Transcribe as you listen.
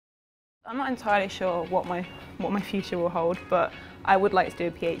I'm not entirely sure what my future will hold, but I would like to do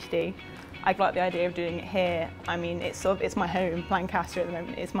a PhD. I like the idea of doing it here. I mean, it's my home. Lancaster at the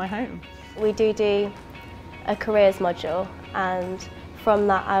moment is my home. We do a careers module, and from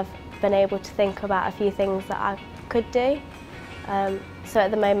that I've been able to think about a few things that I could do. So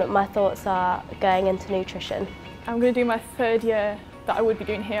at the moment my thoughts are going into nutrition. I'm going to do my third year that I would be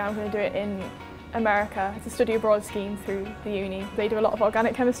doing here. I'm going to do it in America. It's a study abroad scheme through the uni. They do a lot of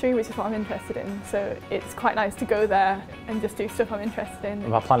organic chemistry, which is what I'm interested in, so it's quite nice to go there and just do stuff I'm interested in.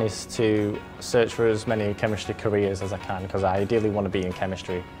 My plan is to search for as many chemistry careers as I can, because I ideally want to be in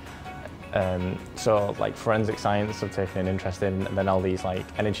chemistry. So like forensic science I've taken an interest in, and then all these like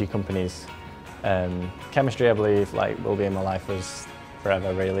energy companies. Chemistry I believe will be in my life as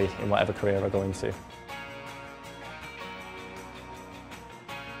forever really, in whatever career I go into.